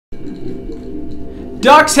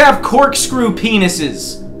Ducks have corkscrew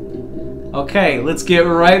penises. Okay, let's get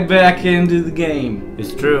right back into the game.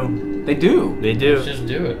 It's true. They do. They do. Let's just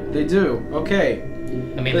do it. They do. Okay.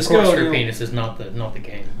 I mean, Let's the corkscrew go, penis is not the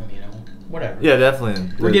game. I mean, whatever. Yeah, definitely.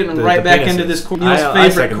 We're getting right back into this Neil's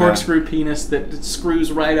favorite corkscrew penis that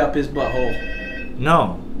screws right up his butthole.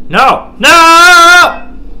 No. No! No!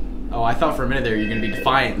 Oh, I thought for a minute there you were going to be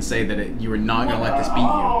defiant and say that you were not going to let this beat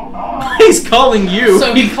you. He's calling you.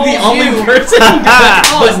 So he He's calls the only you. person he does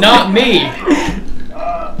call. But not me.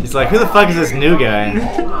 He's like, who the fuck is this new guy?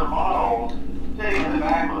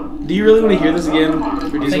 Do you really want to hear this again? Or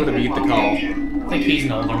do you just want to beat the call? I think he's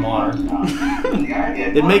an older modern.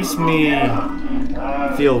 It makes me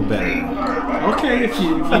feel better. Okay, if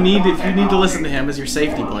you need to listen to him as your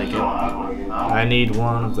safety blanket. I need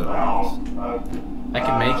one of those. I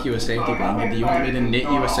can make you a safety blanket. Do you want me to knit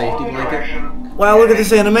you a safety blanket? Wow, look at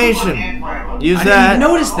this animation. Use I that didn't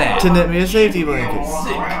notice that. to knit me a safety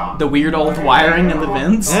blanket. The weird old wiring in the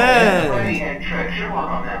vents? Yeah.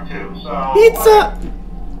 Pizza!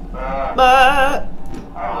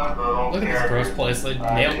 Look at this gross place. They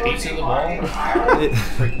nailed pizza to the wall.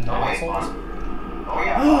 Freaking assholes.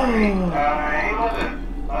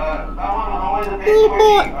 Little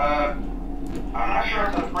boy. I'm not sure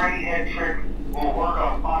if the Freddy head trick will work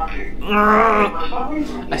on Foxy.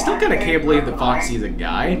 I still kind of can't believe that Foxy's a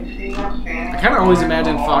guy. I kind of always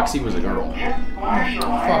imagined Foxy was a girl.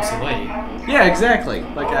 Foxy lady. Yeah, exactly.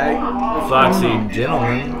 Like Foxy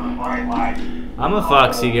gentleman. I'm a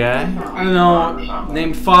foxy guy. I don't know,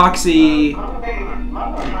 named Foxy.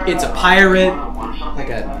 It's a pirate. Like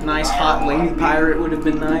a nice hot lady pirate would have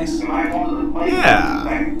been nice. Yeah.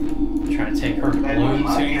 Trying to take her balloons.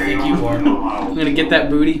 Who do you think you are? I'm gonna get that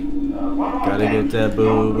booty. Gotta get that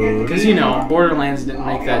boo-boo. Because, you know, Borderlands didn't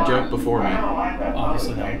make that joke before me.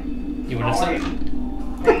 Obviously not. You wouldn't have said it.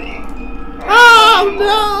 Oh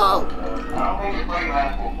no!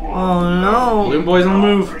 Oh no! Balloon Boy's on the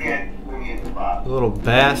move. You little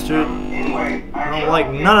bastard. I don't like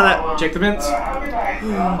none of that. Check the vents.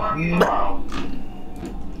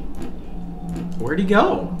 Where'd he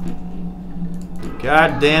go?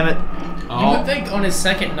 God damn it. You would think on his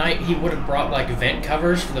second night he would have brought like vent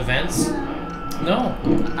covers for the vents. No.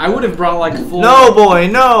 I would have brought like a full No, boy,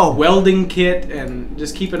 no! welding kit and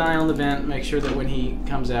just keep an eye on the vent. Make sure that when he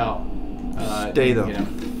comes out, Stay the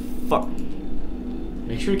fuck.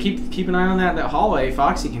 Make sure to keep an eye on that hallway.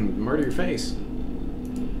 Foxy can murder your face.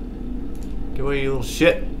 Get away, you little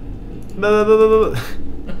shit.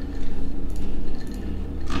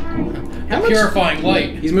 A purifying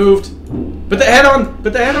light. He's moved. Put the head on.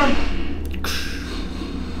 Put the head on.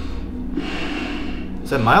 Is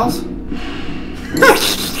that Miles?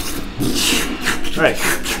 Alright.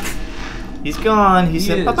 He's gone. He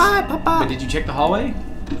said bye-bye, But bye-bye. did you check the hallway?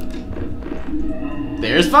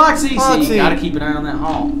 There's Foxy. So you gotta keep an eye on that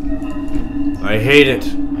hall. I hate it.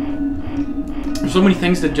 There's so many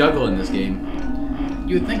things to juggle in this game.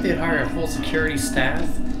 You would think they'd hire a full security staff.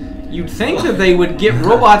 You'd think that they would get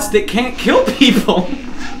robots that can't kill people.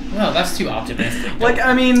 No, that's too optimistic. Like,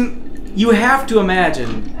 I mean, you have to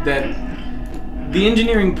imagine that the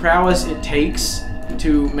engineering prowess it takes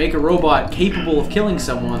to make a robot capable of killing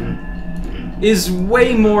someone is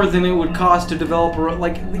way more than it would cost to develop a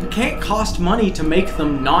like, it can't cost money to make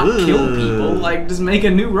them not kill people. Like, just make a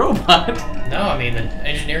new robot. No, I mean, the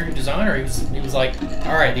engineering designer, he was like,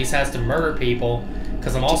 alright, these has to murder people,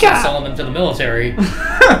 because I'm also selling them to the military.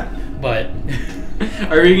 But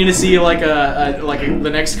are you gonna see like the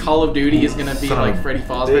next Call of Duty is gonna be like Freddy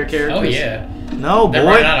Fazbear characters? oh yeah. No, boy. They're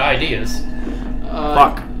running out of ideas.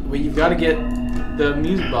 Fuck. Well, you've got to get the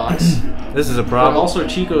music box. This is a But problem. also,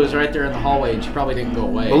 Chico is right there in the hallway, and she probably didn't go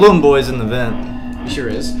away. Balloon Boy's in the vent. He sure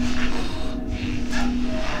is.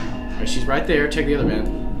 Alright, she's right there. Check the other vent.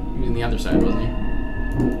 He was on the other side, wasn't he?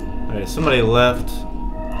 Alright, somebody left.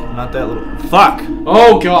 Not that little. Fuck!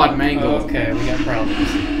 Oh God, Mangle. Okay, we got problems.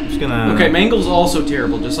 I'm just gonna. Okay, Mangle's also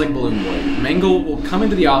terrible, just like Balloon Boy. Mangle will come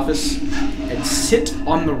into the office and sit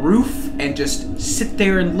on the roof and just sit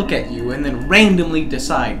there and look at you, and then randomly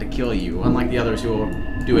decide to kill you, unlike the others who will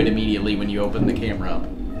do it immediately when you open the camera up.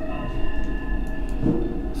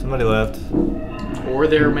 Somebody left. Or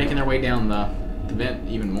they're making their way down the vent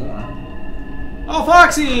even more. Oh,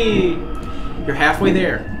 Foxy! You're halfway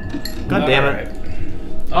there. God damn it.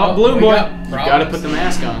 Oh, Balloon Boy! got You gotta put the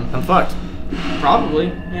mask on. I'm fucked. Probably,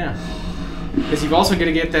 yeah. Because you've also got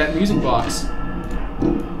to get that music box.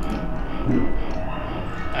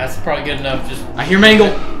 That's probably good enough. Just I hear Mangle.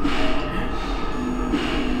 all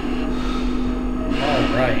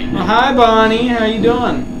right. Oh, hi, Bonnie. How you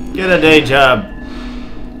doing? Get a day job.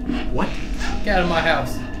 What? Get out of my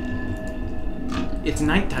house. It's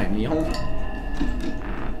nighttime, Neil.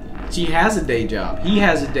 She has a day job. He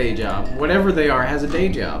has a day job. Whatever they are has a day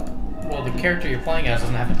job. Well, the character you're playing as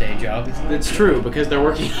doesn't have a day job. That's true, because they're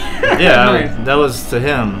working. Yeah, that was to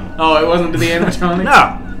him. Oh, it wasn't to the animatronics?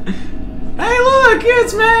 No! Hey, look,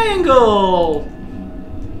 it's Mangle!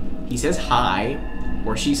 He says hi,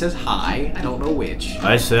 or she says hi. I don't know which.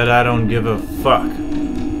 I said I don't give a fuck.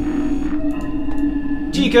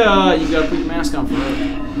 Chica, you gotta put your mask on for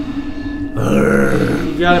her.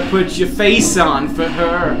 You gotta put your face on for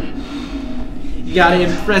her. You gotta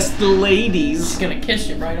impress the ladies. He's gonna kiss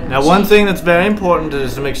you right on Now, the one cheek. thing that's very important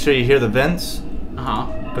is to make sure you hear the vents, Uh-huh.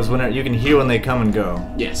 because when you can hear when they come and go.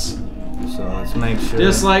 Yes. So let's make sure.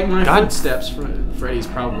 Just like my God. footsteps, Freddy's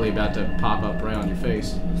probably about to pop up right on your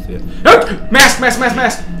face. See it. Mask, mask, mask,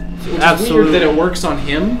 mask! Which is Absolutely. weird that it works on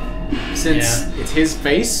him, since Yeah. it's his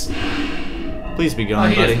face. Please be Oh, gone,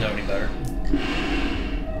 he buddy. doesn't know any better.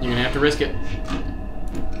 You're gonna have to risk it.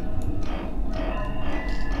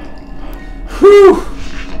 Whew!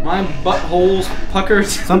 My butthole's puckered.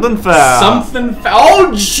 Something foul. Something foul.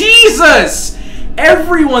 Oh, Jesus!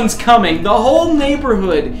 Everyone's coming. The whole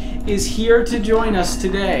neighborhood is here to join us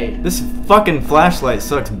today. This fucking flashlight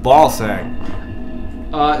sucks ballsack.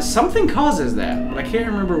 Something causes that, but I can't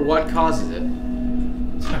remember what causes it.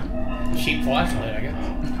 Cheap flashlight, I guess.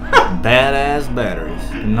 Badass batteries.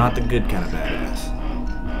 Not the good kind of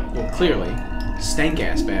badass. Well, clearly,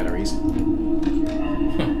 stank-ass batteries.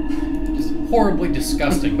 Just horribly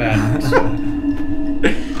disgusting batteries.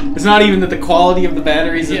 It's not even that the quality of the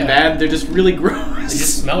batteries is Yeah. bad, they're just really gross. They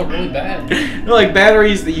just smell really bad. They're like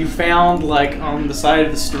batteries that you found like on the side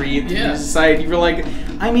of the street. Yeah. You were like,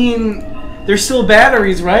 I mean, they're still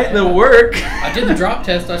batteries, right? They'll work. I did the drop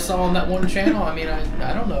test I saw on that one channel. I mean,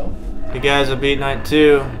 I don't know. You guys will beat night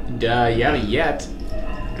 2. Yeah, yet.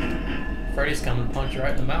 Freddy's coming to punch you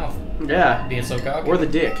right in the mouth. Yeah. Being so cocky. Or the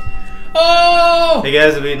dick. Oh! Hey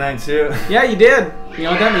guys will beat night 2. Yeah, you did. You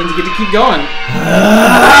know what that means? You get to keep going.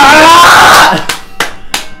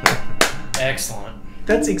 Excellent.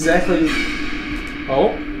 That's exactly.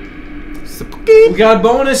 Oh, Spooky. we got a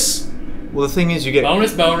bonus. Well, the thing is, you get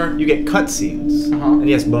Bonus boner. cutscenes. Uh-huh. And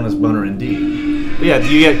yes, bonus boner indeed. But yeah,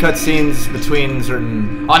 you get cutscenes between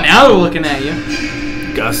certain. Oh, now they're looking at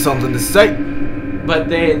you. Got something to say. But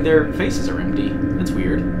their faces are empty. That's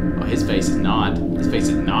weird. Oh, his face is not. His face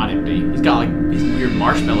is not empty. He's got like his weird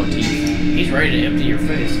marshmallow teeth. He's ready to empty your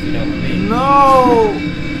face, if you know what I mean. No.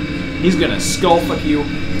 He's gonna skull fuck you.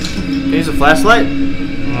 Here's a flashlight.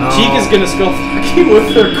 No. Chica's gonna skull fuck you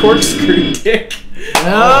with her corkscrew dick.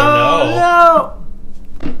 No.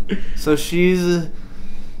 So she's a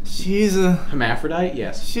Hermaphrodite?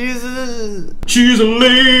 Yes. she's a She's a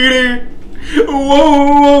lady.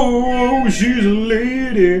 Whoa, she's a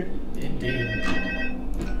lady. Indeed.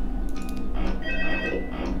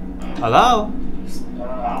 hello.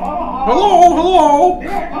 Hello, hello.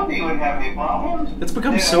 Yeah, I told you you wouldn't have any problems. It's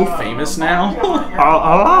become so famous now. Hello.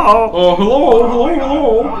 Oh, hello, hello, I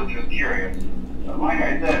hello. was just curious. Like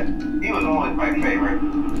I said, he was always my favorite.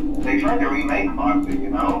 They tried to remake Foxy, you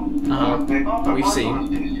know? Uh-huh. They thought the We've first seen. one was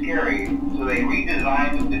too scary, so they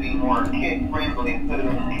redesigned him to be more kid-friendly instead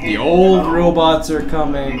of kid. The old robots are To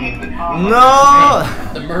coming. keep the top No.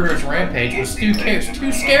 The murderous rampage was too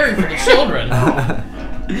scary for the children.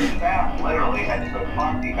 The staff literally had to put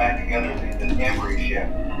Foxy back together in every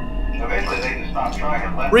shift. So eventually they just stopped trying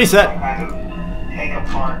and left Reset. some kind of take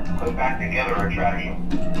apart, put back together attraction.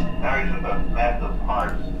 Now he's just a mess of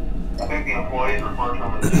parts. I think the employees refer to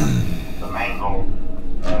him as the mangle.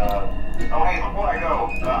 Oh hey, before I go,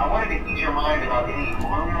 I wanted to ease your mind about any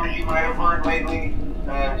rumors you might have heard lately.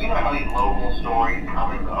 You know how these local stories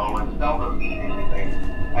come and go and seldom mean anything.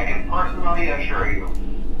 I can personally assure you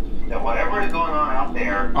that whatever is going on out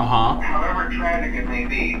there, however tragic it may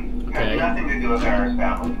be, has nothing to do with Harris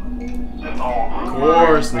family. It's just all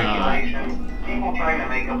rumors, speculation, people trying to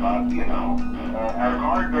make a buck, you know. Our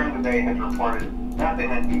guard during the day has reported nothing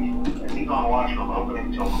unusual, and he's on watch from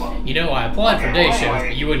opening till close. You know, I applied for day shift,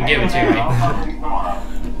 but you wouldn't give it to me. I'll talk to you tomorrow.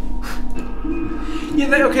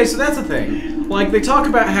 Yeah, okay, so that's the thing. Like, they talk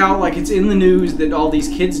about how, like, it's in the news that all these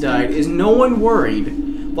kids died. Is no one worried?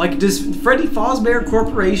 Like, does Freddy Fazbear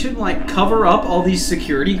Corporation, like, cover up all these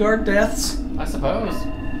security guard deaths? I suppose.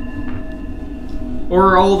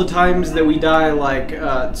 Or all the times that we die, like,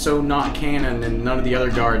 so not canon and none of the other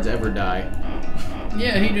guards ever die?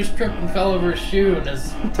 Yeah, he just tripped and fell over his shoe and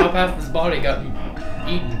his top half of his body got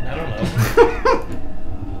eaten. I don't know.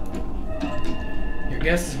 Your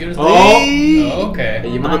guess is as good as mine. Oh, okay.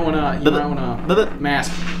 You might wanna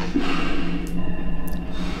mask.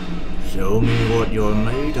 Show me what you're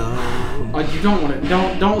made of. You don't want to.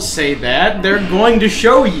 Don't say that. They're going to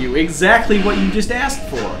show you exactly what you just asked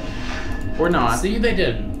for, or not. See, they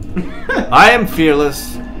didn't. I am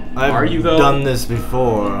fearless. Are you, I've though? done this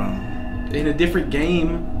before. In a different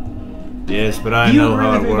game. Yes, but I Do you know agree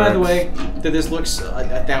how with it me, works. by the way, that this looks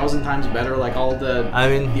 1,000 times better? Like all the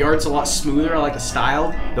art's a lot smoother. I like the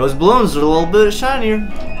style. Those balloons are a little bit shinier.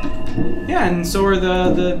 Yeah, and so are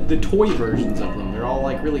the toy versions of them. They're all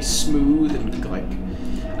like really smooth and like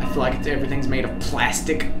I feel like everything's made of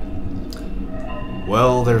plastic.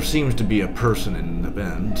 Well, there seems to be a person in the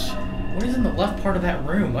vent. What is in the left part of that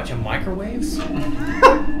room? A bunch of microwaves?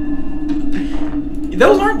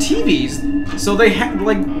 Those aren't TVs, so they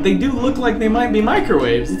they do look like they might be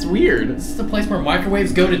microwaves. It's weird. This is the place where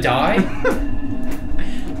microwaves go to die?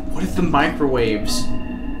 What if the microwaves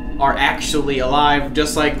are actually alive,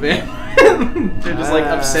 just like them? They're just like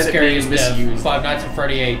upset at being Scariest death. misused. Five Nights at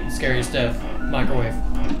Freddy 8. Scariest death. Microwave.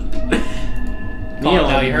 Neil,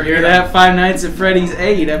 now, you heard hear it that? Five Nights at Freddy's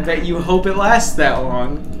 8. I bet you hope it lasts that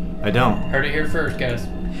long. I don't. Heard it here first, guys.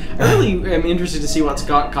 I really am interested to see what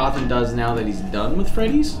Scott Cawthon does now that he's done with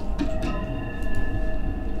Freddy's.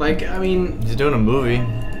 Like, I mean, He's doing a movie.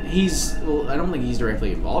 well, I don't think he's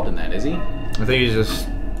directly involved in that, is he? I think he just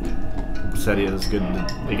said he was good.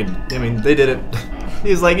 They could. I mean, they did it.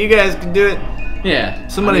 He's like, you guys can do it. Yeah.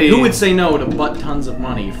 Somebody- I mean, who would say no to butt tons of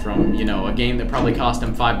money from, you know, a game that probably cost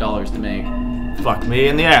him $5 to make? Fuck me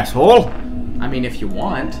in the asshole. I mean, if you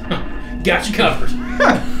want. Got you covered.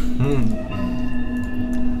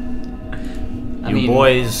 You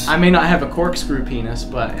boys. I may not have a corkscrew penis,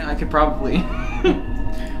 but I could probably.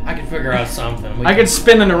 I can figure out something. I could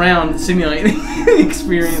spin it around, simulate the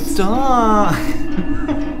experience. Stop.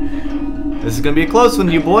 This is gonna be a close one,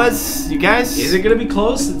 you boys. You guys. Is it gonna be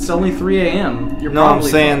close? It's only 3 a.m. You're No, I'm probably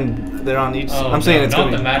saying they're on each. Oh, I'm saying no, it's not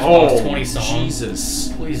gonna the be. Matchbox 20 song. Jesus.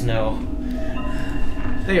 Please no.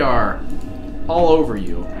 They are all over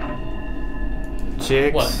you.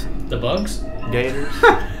 Chicks. What? The bugs? Gators.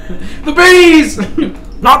 The bees!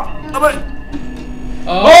 Not. Oh!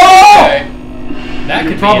 Oh! Okay. That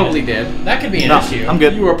You're could probably be dead. That could be an No, issue. I'm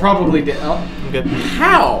good. You are probably dead. Oh. I'm good.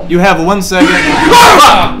 How? You have 1 second.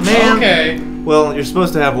 Ah, Man. Okay. Well, you're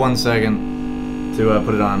supposed to have 1 second to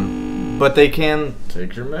put it on, but they can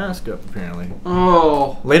take your mask up apparently.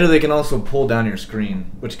 Oh. Later, they can also pull down your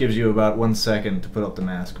screen, which gives you about 1 second to put up the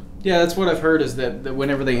mask. Yeah, that's what I've heard is that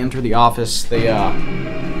whenever they enter the office, they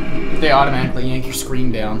automatically yank your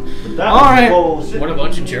screen down. All right. What a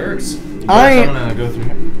bunch of jerks. I'm gonna go through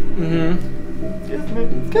here. Mm-hmm.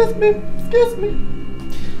 Excuse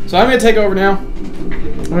me. So I'm gonna take over now.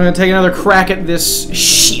 I'm gonna take another crack at this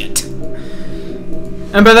shit.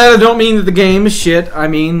 And by that I don't mean that the game is shit. I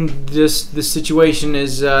mean just the situation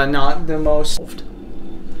is not the most.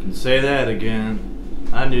 Say that again.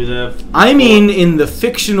 I knew that. I mean in the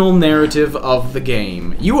fictional narrative of the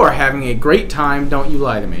game. You are having a great time, don't you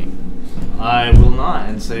lie to me. I will not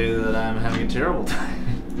and say that I'm having a terrible time.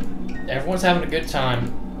 Everyone's having a good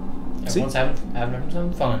time. Everyone's having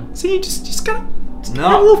some fun. See, you just gotta No.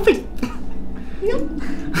 have a little faith. Neil.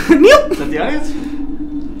 Neil! Is that the audience?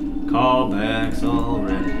 Callbacks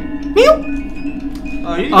already. Neil!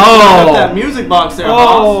 Oh, you Oh. got that music box there, boss.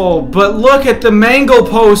 Oh, but look at the mango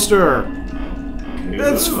poster.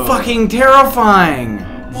 That's fucking terrifying.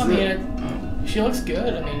 Well, I mean, she looks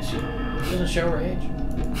good. I mean, she doesn't show her age.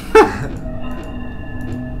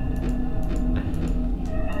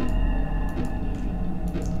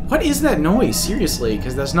 What is that noise? Seriously,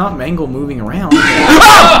 because that's not Mangle moving around. Oh.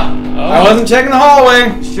 I wasn't checking the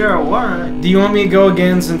hallway. Sure, weren't. Do you want me to go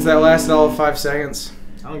again since that lasted all of 5 seconds?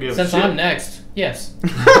 I don't give a Since shit. I'm next, yes.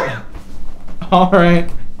 Alright.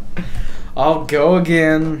 I'll go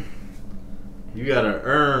again. You gotta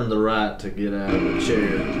earn the right to get out of the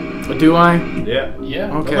chair. Do I? Yeah.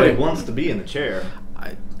 Yeah. Okay. Nobody wants to be in the chair.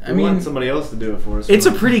 I We want mean, somebody else to do it for us. it's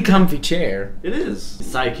a pretty comfy chair. It is. Your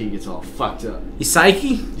psyche gets all fucked up. You psyche?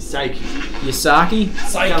 Your psyche. Yasaki?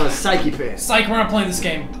 Psych. Kind of a psyche pass. Psych, we're not playing this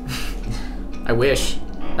game. I wish.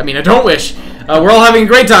 I mean, I don't wish. We're all having a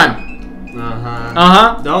great time. Uh-huh.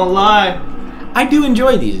 Uh-huh. Don't lie. I do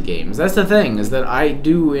enjoy these games. That's the thing, is that I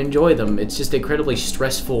do enjoy them. It's just incredibly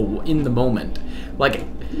stressful in the moment. Like,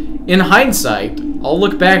 in hindsight, I'll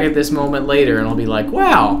look back at this moment later and I'll be like,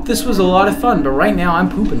 wow, this was a lot of fun, but right now I'm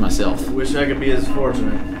pooping myself. Wish I could be as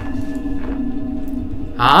fortunate.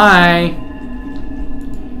 Hi.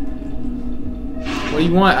 What do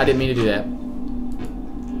you want? I didn't mean to do that.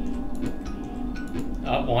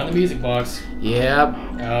 On the music box. Yep.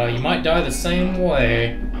 You might die the same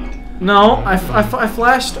way. No, I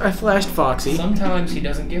flashed Foxy. Sometimes he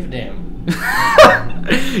doesn't give a damn.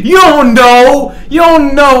 You don't know! You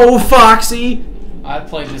don't know, Foxy! I've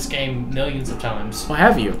played this game millions of times. Well,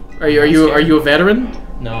 have you? Are you a veteran?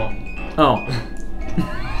 No. Oh.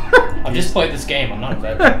 I've just played this game. I'm not a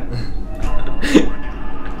veteran.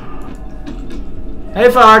 Hey,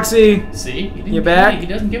 Foxy. See? You back? He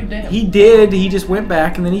doesn't give a damn. He did. He just went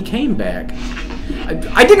back and then he came back.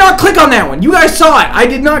 I did not click on that one. You guys saw it. I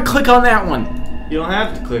did not click on that one. You don't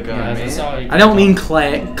have to click on it, man. I don't mean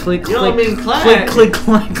click. Click. You don't mean click. Click.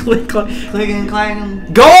 Click. Click. Click. Clicking,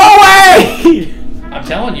 clanging. Go away! I'm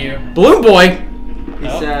telling you. Balloon Boy.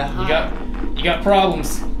 Nope, you got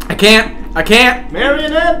problems. I can't.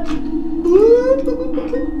 Marionette.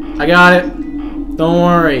 I got it. Don't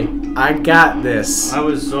worry. I got this. I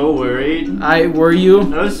was so worried. Were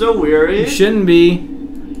you? I was so weary. You shouldn't be.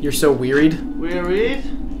 You're so wearied. Wearied?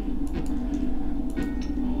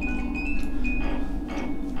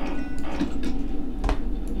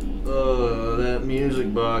 That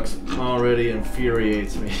music box already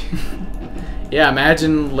infuriates me. Yeah,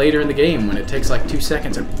 imagine later in the game when it takes like 2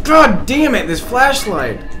 seconds. God damn it! This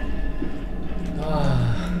flashlight.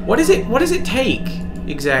 What does it take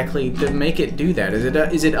exactly to make it do that?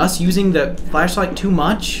 Is it us using the flashlight too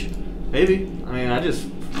much? Maybe. I mean, I just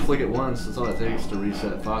flick it once. That's all it takes to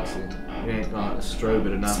reset Foxy. You ain't gonna strobe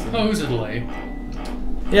it enough. Supposedly.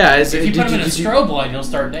 Yeah. If you put him in a strobe light, he'll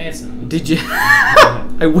start dancing. Did you?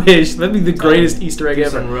 I wish. That'd be the greatest Easter egg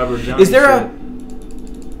ever. Is there a?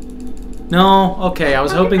 No. Okay. I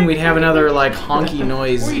was hoping we'd have another like honky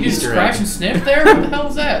noise What, you Easter just scratch egg. and sniff there? What the hell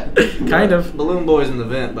is that? Kind of. Balloon Boy's in the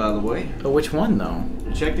vent, by the way. But which one though?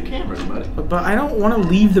 Check the cameras, buddy. But I don't want to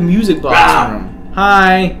leave the music box room.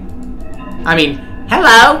 Hi. I mean,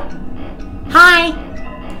 hello. Hi.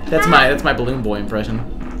 That's my Balloon Boy impression.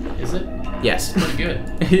 Is it? Yes. Pretty good.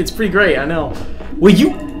 It's pretty great. I know. Will you?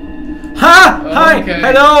 Ha! Oh, Hi. okay.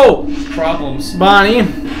 Hello. Problems. Bonnie.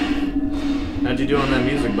 How'd you do on that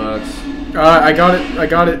music box? I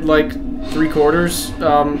got it like 3/4.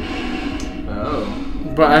 Oh.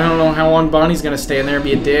 But I don't know how long Bonnie's gonna stay in there and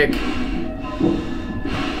be a dick.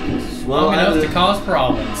 Well, Long enough to cause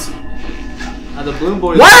problems. The Balloon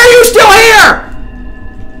Boy. Why are you still here?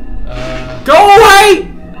 Go away!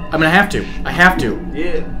 I'm gonna have to. I have to.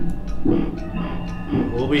 Yeah.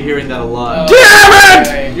 We'll be hearing that a lot. Damn it!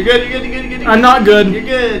 Okay. You're good. You're good. You're good. You're good. I'm not good. You're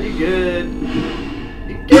good. You're good.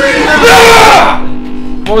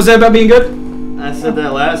 What was that about being good? I said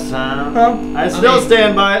that last time. Huh? I still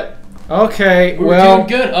stand by it. Okay, We were well. doing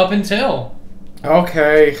good up until.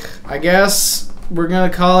 Okay, I guess we're gonna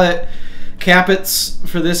call it Capits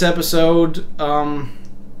for this episode. And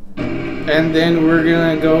then we're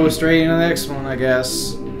gonna go straight into the next one, I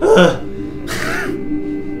guess.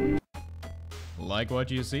 Like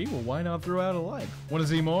what you see? Well, why not throw out a like? Want to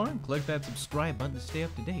see more? Click that subscribe button to stay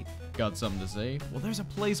up to date. Got something to say? Well, there's a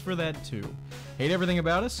place for that too. Hate everything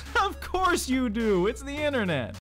about us? Of course you do! It's the internet!